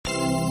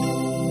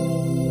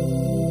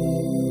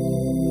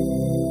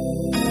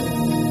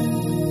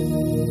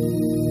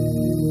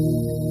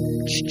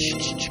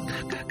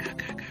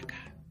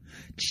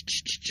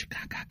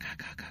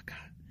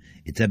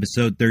It's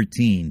episode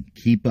 13.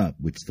 Keep up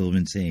with Still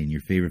Insane,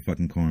 your favorite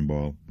fucking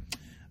cornball.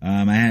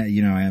 I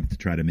have to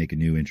try to make a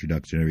new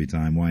introduction every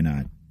time. Why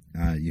not?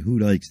 Who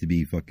likes to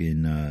be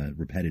fucking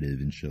repetitive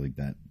and shit like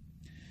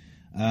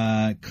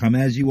that? Come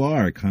as you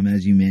are, come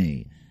as you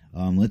may.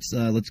 Let's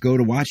go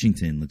to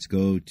Washington. Let's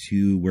go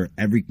to where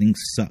everything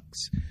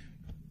sucks.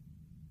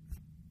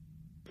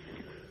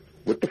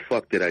 What the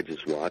fuck did I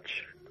just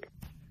watch?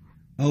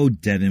 Oh,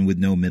 Devin with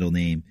no middle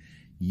name.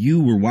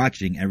 You were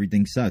watching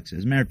Everything Sucks.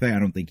 As a matter of fact, I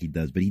don't think he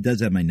does, but he does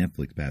have my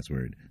Netflix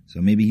password.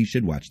 So maybe he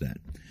should watch that.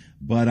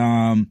 But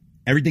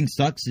Everything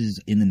Sucks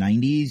is in the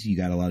 90s. You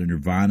got a lot of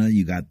Nirvana.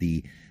 You got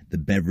the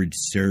beverage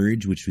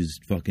Surge, which was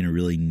fucking a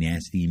really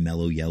nasty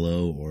mellow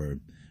yellow, or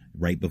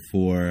right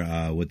before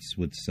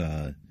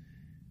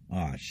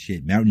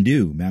Mountain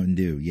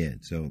Dew. Yeah.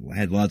 So I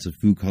had lots of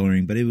food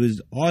coloring, but it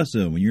was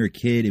awesome. When you're a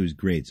kid, it was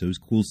great. So it was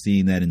cool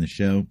seeing that in the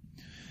show.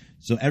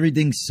 So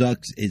Everything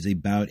Sucks is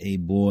about a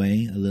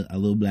boy, a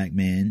little black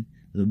man,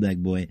 a little black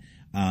boy.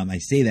 I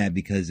say that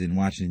because in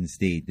Washington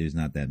State, there's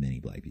not that many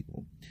black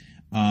people.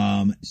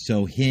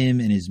 So him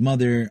and his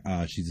mother,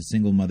 she's a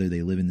single mother.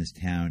 They live in this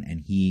town,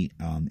 and he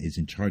is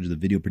in charge of the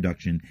video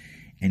production.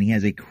 And he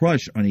has a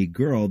crush on a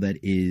girl that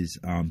is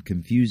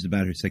confused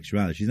about her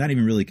sexuality. She's not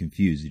even really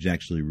confused. She's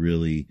actually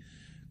really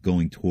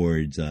going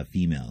towards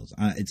females.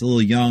 It's a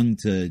little young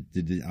to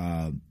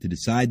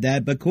decide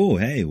that, but cool.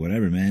 Hey,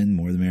 whatever, man.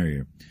 More the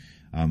merrier.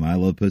 I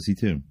love pussy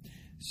too.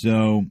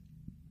 So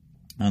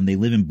they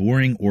live in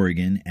Boring,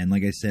 Oregon, and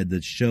like I said,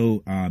 the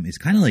show is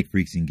kind of like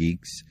Freaks and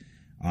Geeks.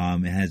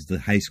 It has the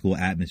high school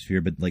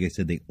atmosphere, but like I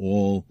said, they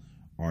all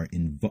are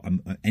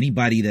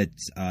anybody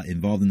that's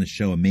involved in the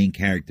show, a main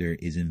character,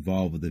 is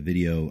involved with the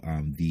video.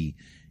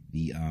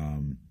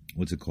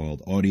 What's it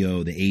called?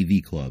 The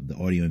AV Club, the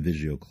Audio and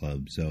Visual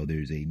Club. So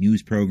there's a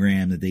news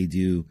program that they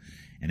do,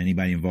 and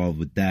anybody involved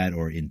with that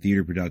or in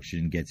theater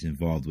production gets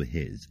involved with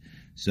his.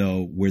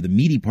 So where the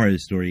meaty part of the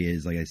story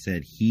is, like I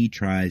said, he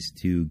tries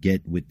to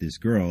get with this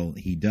girl.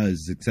 He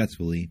does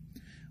successfully,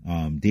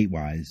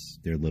 date-wise.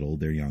 They're little,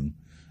 they're young,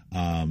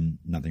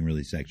 nothing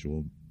really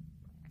sexual.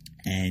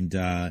 And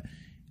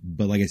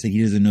but like I said,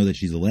 he doesn't know that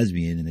she's a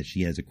lesbian and that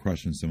she has a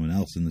crush on someone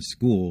else in the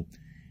school.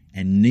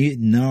 And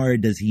nor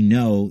does he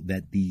know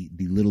that the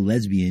little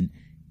lesbian,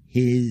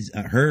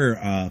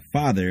 her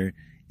father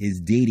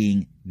is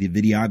dating the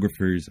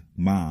videographer's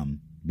mom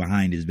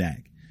behind his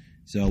back.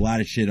 So a lot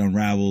of shit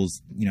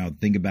unravels.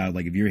 Think about,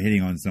 like, if you're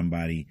hitting on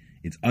somebody,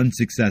 it's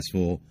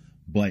unsuccessful,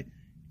 but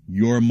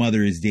your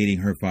mother is dating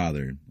her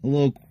father. A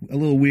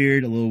little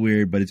weird,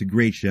 but it's a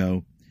great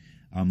show.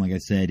 Like I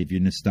said, if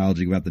you're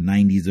nostalgic about the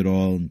 90s at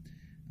all,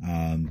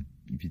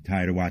 if you're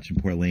tired of watching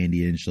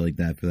Portlandia and shit like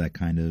that for that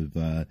kind of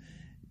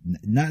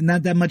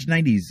not that much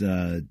 90s.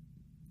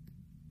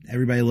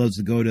 Everybody loves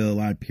to go to a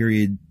lot of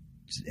periods,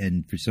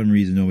 and for some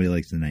reason nobody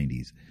likes the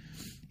 90s.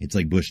 It's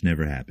like Bush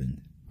never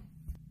happened.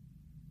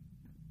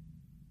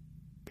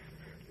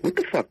 What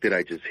the fuck did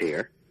I just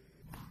hear?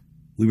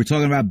 We were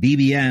talking about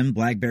BBM,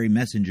 BlackBerry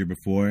Messenger,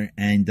 before,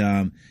 and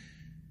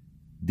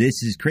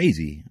this is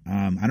crazy.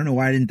 I don't know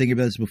why I didn't think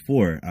about this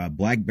before.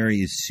 BlackBerry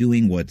is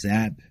suing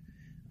WhatsApp,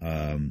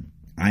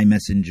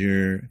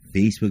 iMessenger,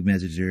 Facebook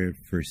Messenger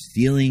for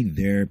stealing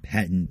their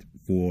patent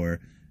for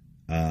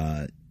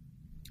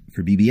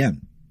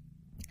BBM.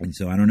 And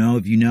so I don't know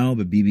if you know,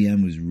 but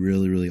BBM was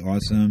really, really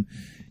awesome.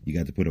 You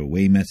got to put a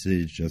away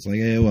message just like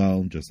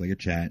AOL, just like a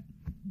chat.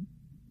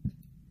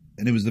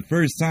 And it was the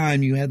first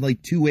time you had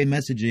like two-way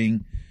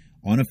messaging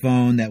on a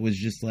phone that was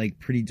just like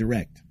pretty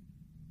direct.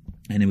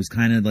 And it was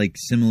kind of like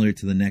similar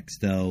to the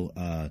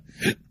Nextel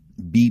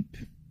Beep,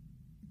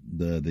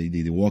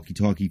 the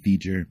walkie-talkie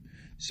feature.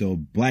 So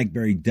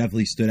BlackBerry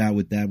definitely stood out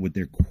with that, with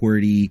their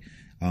QWERTY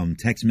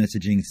text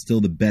messaging.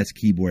 Still the best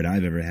keyboard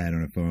I've ever had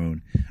on a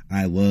phone.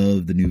 I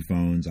love the new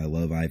phones. I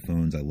love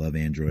iPhones. I love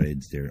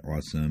Androids. They're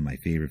awesome. My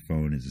favorite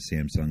phone is the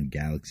Samsung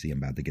Galaxy. I'm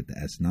about to get the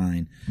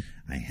S9.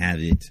 I have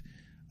it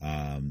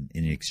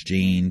in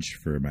exchange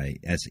for my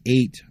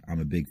S8. I'm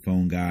a big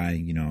phone guy.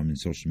 I'm in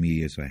social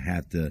media, so I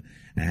have to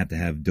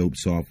have dope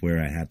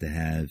software. I have to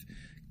have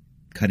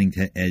cutting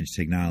edge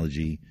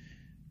technology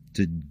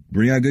to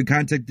bring out good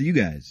content to you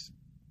guys.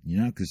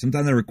 Because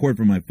sometimes I record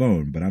from my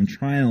phone, but I'm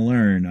trying to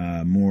learn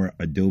more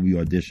Adobe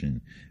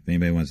Audition. If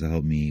anybody wants to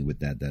help me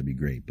with that, that'd be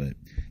great. But,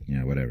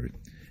 whatever.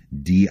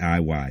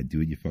 DIY. Do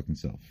it your fucking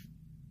self.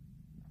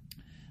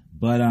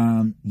 But,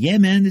 yeah,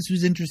 man, this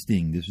was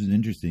interesting.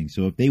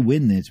 So if they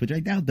win this, which I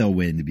doubt they'll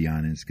win, to be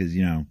honest, because,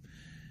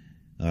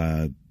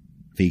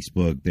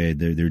 Facebook,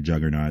 they're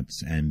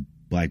juggernauts, and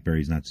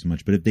BlackBerry's not so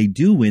much. But if they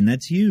do win,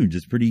 that's huge.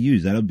 It's pretty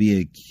huge. That'll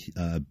be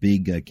a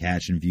big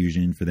cash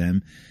infusion for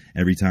them.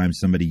 Every time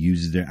somebody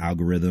uses their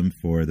algorithm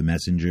for the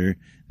messenger,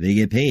 they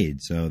get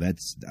paid. So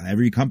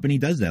every company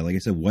does that. Like I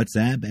said,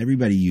 WhatsApp,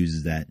 everybody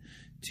uses that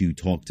to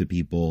talk to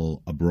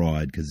people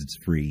abroad because it's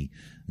free.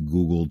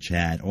 Google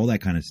Chat, all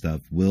that kind of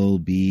stuff will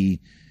be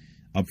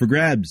up for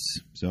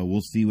grabs. So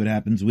we'll see what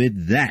happens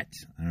with that.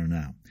 I don't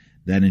know.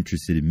 That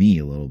interested me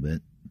a little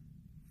bit.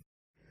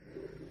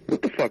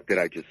 What the fuck did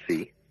I just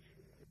see?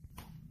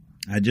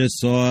 I just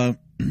saw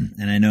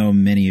and I know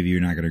many of you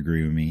are not going to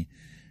agree with me,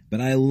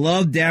 but I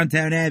love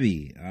Downton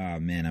Abbey. Oh,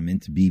 man, I'm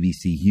into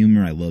BBC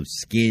humor. I love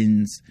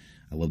Skins.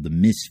 I love The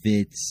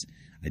Misfits.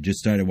 I just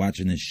started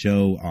watching this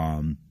show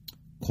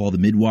called The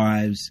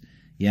Midwives.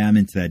 Yeah, I'm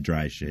into that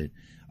dry shit.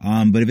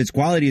 But if it's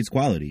quality, it's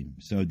quality.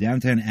 So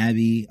Downton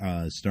Abbey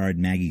starred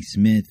Maggie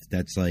Smith.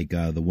 That's like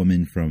the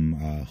woman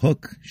from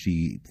Hook.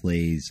 She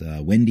plays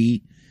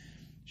Wendy.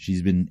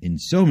 She's been in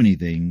so many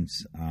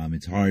things.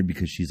 It's hard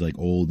because she's like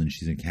old and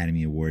she's an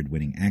Academy Award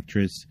winning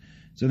actress.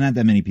 So not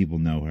that many people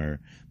know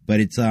her. But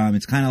it's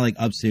kind of like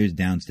Upstairs,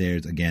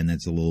 Downstairs. Again,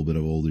 that's a little bit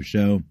of an older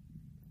show.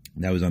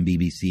 That was on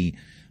BBC.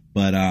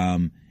 But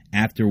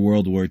after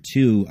World War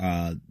II,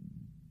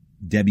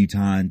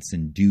 debutantes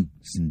and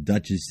dukes and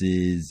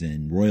duchesses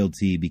and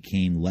royalty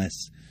became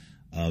less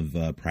of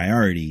a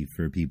priority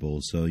for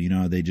people. So,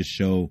 they just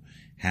show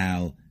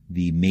how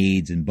the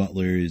maids and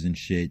butlers and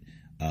shit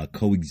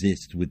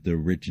coexist with the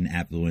rich and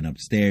affluent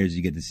upstairs.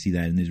 You get to see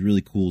that, and there's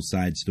really cool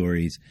side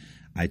stories.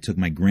 I took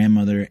my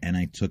grandmother and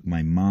I took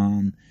my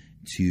mom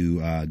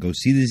to go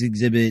see this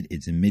exhibit.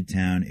 It's in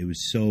Midtown. It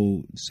was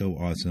so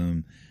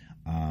awesome.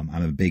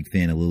 I'm a big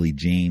fan of Lily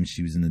James.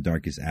 She was in The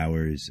Darkest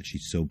Hours.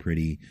 She's so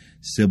pretty.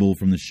 Sybil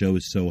from the show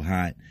is so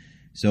hot.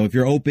 So if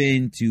you're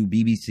open to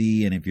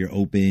BBC and if you're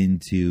open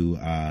to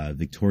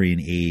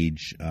Victorian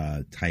age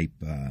type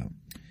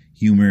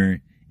humor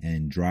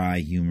and dry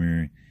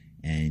humor,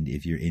 and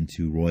if you're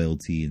into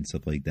royalty and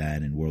stuff like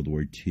that and World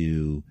War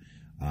II,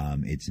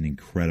 it's an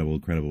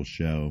incredible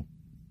show.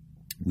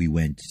 We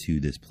went to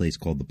this place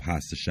called the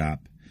Pasta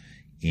Shop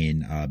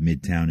in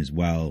Midtown as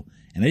well.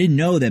 And I didn't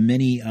know that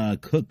many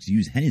cooks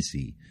use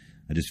Hennessy.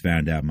 I just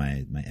found out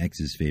my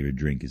ex's favorite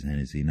drink is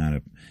Hennessy.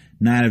 Not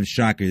a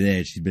shocker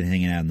there. She's been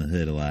hanging out in the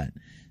hood a lot.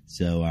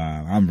 So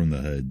I'm from the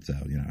hood, so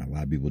a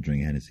lot of people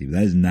drink Hennessy. But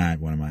that is not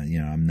one of my.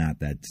 I'm not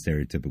that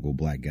stereotypical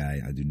black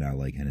guy. I do not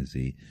like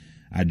Hennessy.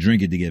 I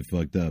drink it to get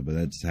fucked up, but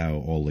that's how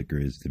all liquor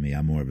is to me.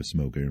 I'm more of a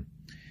smoker.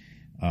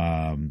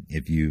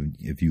 If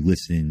you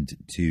listened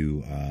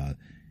to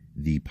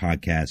the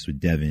podcast with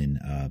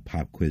Devin,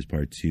 Pop Quiz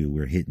Part 2,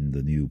 we're hitting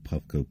the new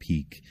Puffco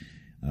Peak.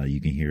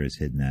 You can hear us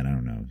hitting that. I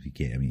don't know if you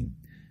can't. I mean,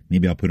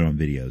 maybe I'll put it on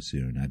video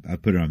soon.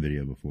 I've put it on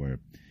video before,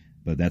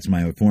 but that's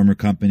my former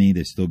company.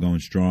 They're still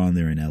going strong.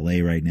 They're in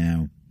LA right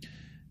now,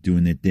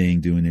 doing their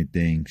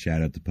thing.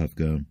 Shout out to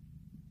Puffco.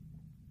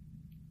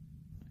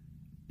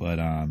 But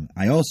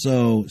I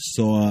also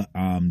saw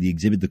the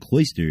exhibit The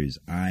Cloisters.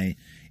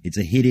 It's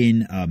a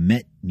hidden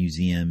Met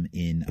museum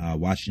in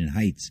Washington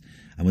Heights.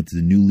 I went to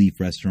the New Leaf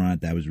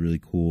restaurant. That was really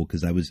cool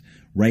because I was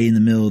right in the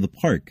middle of the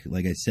park,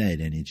 like I said,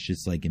 and it's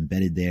just like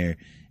embedded there.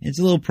 And it's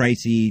a little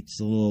pricey. It's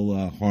a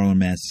little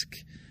Harlem-esque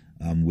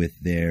with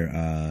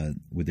their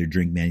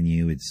drink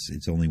menu.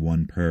 It's only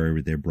 $1 per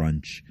with their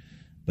brunch.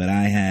 But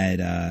I had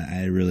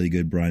a really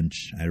good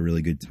brunch. I had a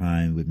really good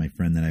time with my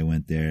friend that I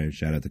went there.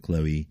 Shout out to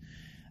Chloe.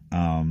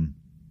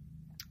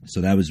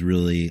 So that was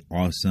really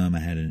awesome. I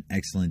had an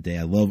excellent day.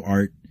 I love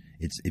art.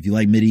 If you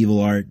like medieval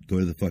art, go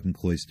to the fucking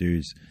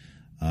Cloisters.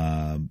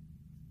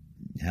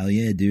 Hell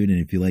yeah, dude. And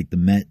if you like the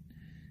Met,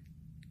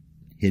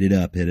 hit it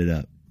up.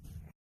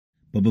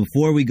 But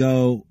before we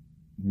go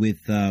with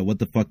what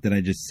the fuck did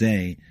I just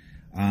say,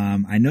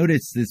 I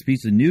noticed this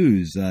piece of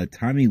news.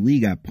 Tommy Lee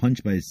got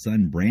punched by his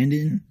son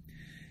Brandon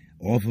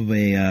off of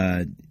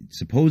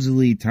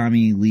supposedly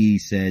Tommy Lee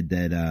said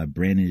that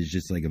Brandon is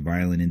just like a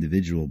violent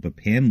individual, but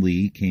Pam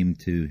Lee came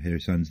to her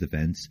son's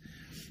defense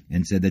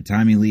and said that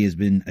Tommy Lee has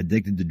been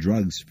addicted to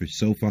drugs for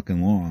so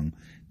fucking long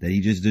that he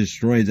just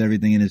destroys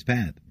everything in his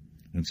path.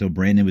 And so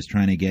Brandon was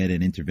trying to get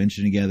an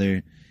intervention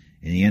together,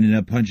 and he ended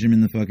up punching him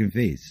in the fucking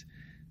face.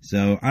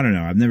 So, I don't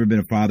know. I've never been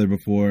a father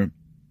before.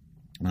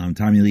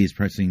 Tommy Lee is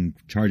pressing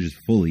charges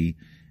fully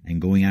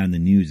and going out in the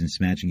news and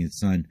smashing his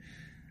son.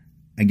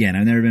 Again,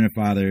 I've never been a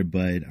father,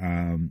 but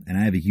and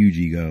I have a huge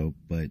ego,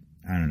 but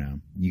I don't know.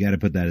 You got to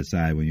put that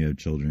aside when you have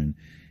children.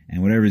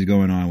 And whatever's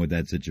going on with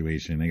that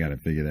situation, they got to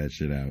figure that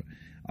shit out.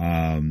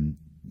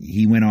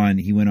 He went on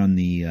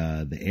the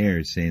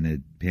air saying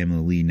that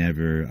Pamela Lee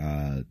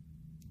never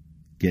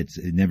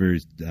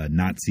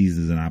not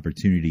seizes an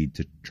opportunity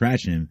to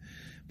trash him.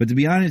 But to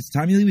be honest,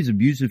 Tommy Lee was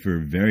abusive for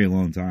a very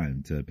long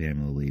time to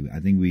Pamela Lee. I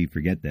think we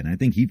forget that, and I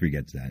think he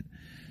forgets that.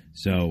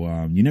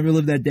 So you never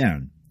live that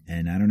down.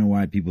 And I don't know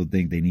why people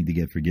think they need to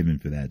get forgiven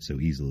for that so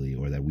easily,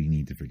 or that we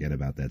need to forget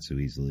about that so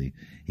easily.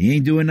 He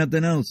ain't doing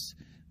nothing else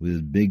with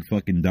his big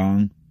fucking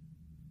dong.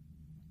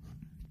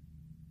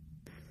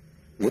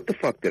 What the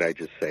fuck did I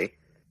just say?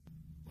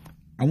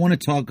 I want to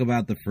talk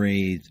about the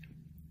phrase,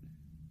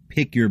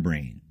 pick your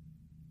brain.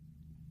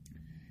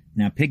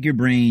 Now, pick your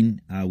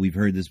brain, we've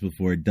heard this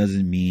before. It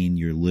doesn't mean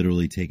you're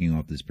literally taking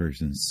off this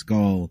person's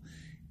skull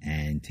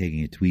and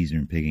taking a tweezer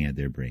and picking at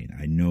their brain.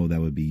 I know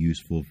that would be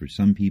useful for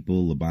some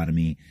people,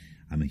 lobotomy.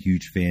 I'm a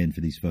huge fan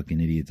for these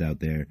fucking idiots out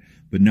there.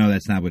 But no,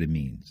 that's not what it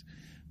means.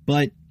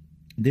 But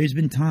there's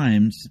been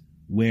times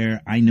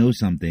where I know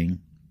something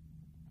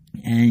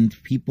and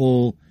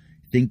people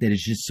think that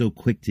it's just so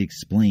quick to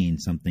explain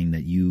something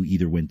that you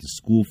either went to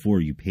school for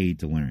or you paid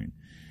to learn.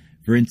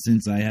 For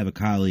instance, I have a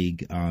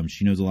colleague.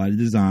 She knows a lot of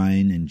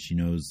design and she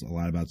knows a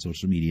lot about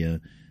social media.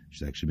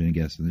 She's actually been a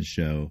guest on this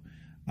show.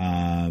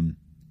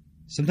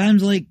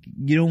 Sometimes, like,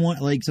 you don't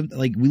want, like,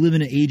 we live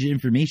in an age of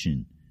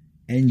information.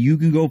 And you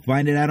can go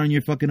find it out on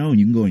your fucking own.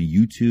 You can go on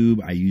YouTube.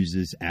 I use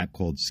this app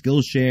called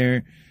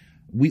Skillshare.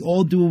 We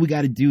all do what we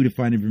got to do to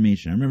find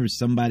information. I remember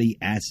somebody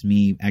asked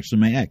me,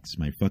 actually my ex,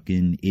 my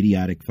fucking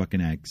idiotic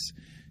fucking ex.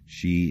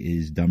 She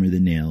is dumber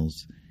than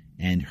nails.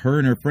 And her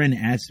and her friend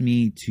asked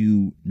me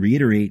to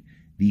reiterate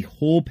the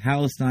whole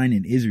Palestine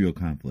and Israel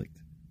conflict.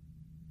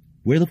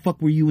 Where the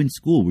fuck were you in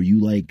school? Were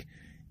you, like,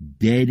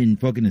 dead and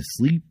fucking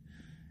asleep?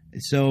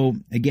 So,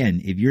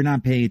 again, if you're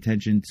not paying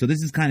attention, so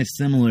this is kind of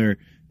similar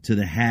to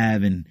the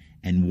have and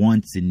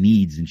wants and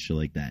needs and shit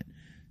like that.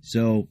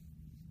 So,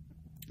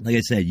 like I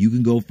said, you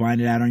can go find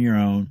it out on your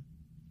own.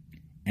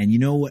 And you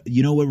know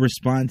what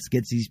response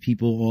gets these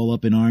people all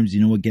up in arms?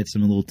 You know what gets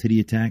them a little titty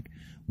attack?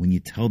 When you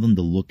tell them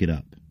to look it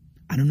up.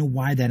 I don't know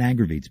why that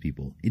aggravates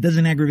people. It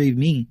doesn't aggravate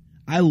me.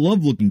 I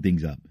love looking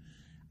things up.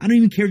 I don't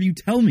even care if you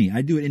tell me.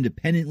 I do it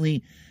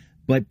independently.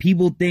 But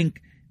people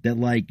think that,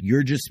 like,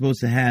 you're just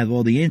supposed to have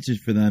all the answers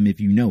for them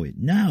if you know it.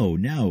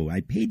 No.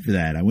 I paid for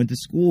that. I went to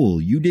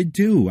school. You did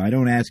too. I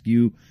don't ask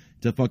you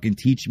to fucking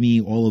teach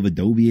me all of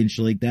Adobe and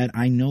shit like that.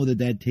 I know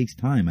that takes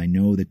time. I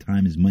know that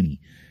time is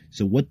money.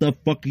 So what the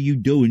fuck are you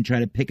doing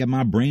trying to pick at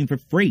my brain for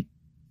free?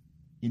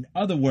 In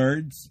other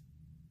words,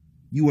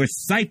 you are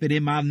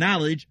siphoning my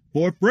knowledge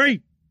for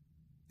free.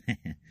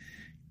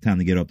 Time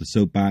to get off the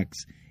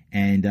soapbox.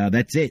 And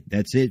that's it.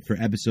 That's it for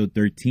episode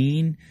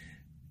 13.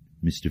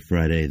 Mr.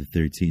 Friday the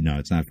 13th. No,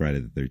 it's not Friday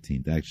the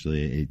 13th.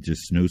 Actually, it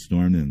just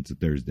snowstormed and it's a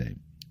Thursday.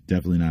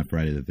 Definitely not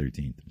Friday the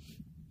 13th.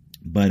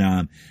 But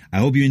I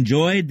hope you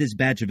enjoyed this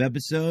batch of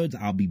episodes.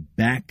 I'll be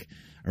back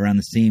around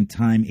the same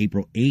time,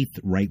 April 8th,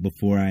 right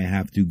before I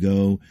have to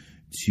go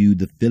to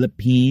the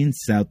Philippines,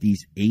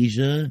 Southeast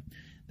Asia.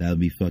 That'll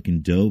be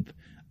fucking dope.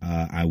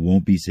 I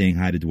won't be saying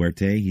hi to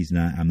Duarte.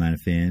 I'm not a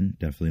fan.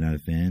 Definitely not a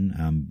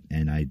fan.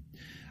 And I'm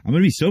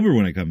going to be sober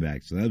when I come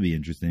back, so that'll be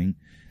interesting.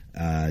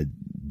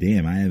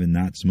 Damn, I haven't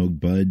not smoked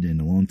bud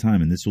in a long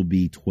time, and this will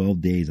be 12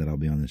 days that I'll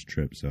be on this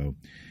trip, so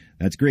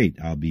that's great.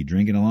 I'll be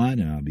drinking a lot,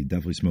 and I'll be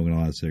definitely smoking a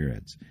lot of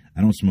cigarettes.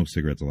 I don't smoke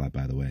cigarettes a lot,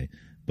 by the way,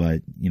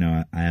 but, you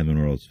know, I have an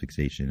oral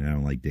fixation, and I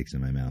don't like dicks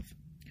in my mouth.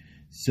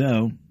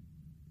 So,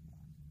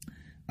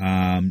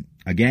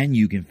 again,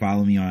 you can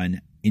follow me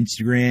on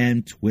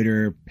Instagram,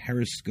 Twitter,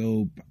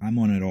 Periscope. I'm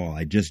on it all.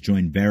 I just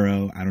joined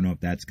Vero. I don't know if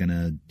that's going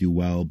to do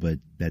well, but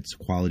that's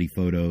quality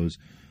photos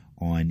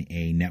on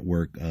a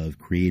network of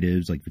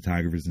creatives like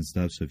photographers and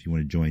stuff. So if you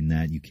want to join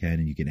that, you can,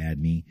 and you can add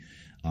me.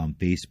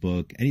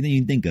 Facebook, anything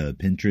you can think of,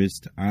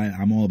 Pinterest.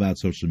 I'm all about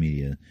social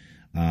media.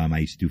 I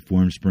used to do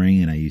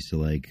Formspring, and I used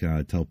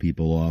to tell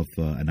people off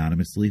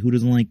anonymously. Who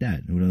doesn't like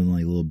that? Who doesn't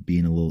like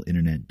being a little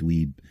internet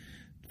dweeb,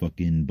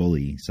 fucking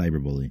bully,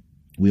 cyberbully?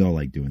 We all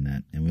like doing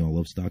that, and we all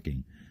love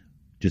stalking.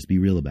 Just be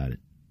real about it.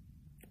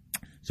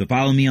 So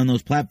follow me on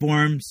those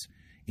platforms.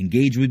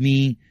 Engage with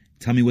me.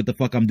 Tell me what the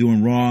fuck I'm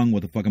doing wrong,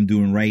 what the fuck I'm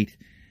doing right.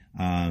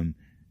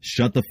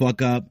 Shut the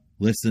fuck up,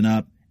 listen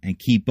up, and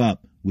keep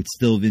up with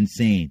Still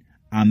Insane.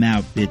 I'm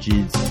out,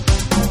 bitches.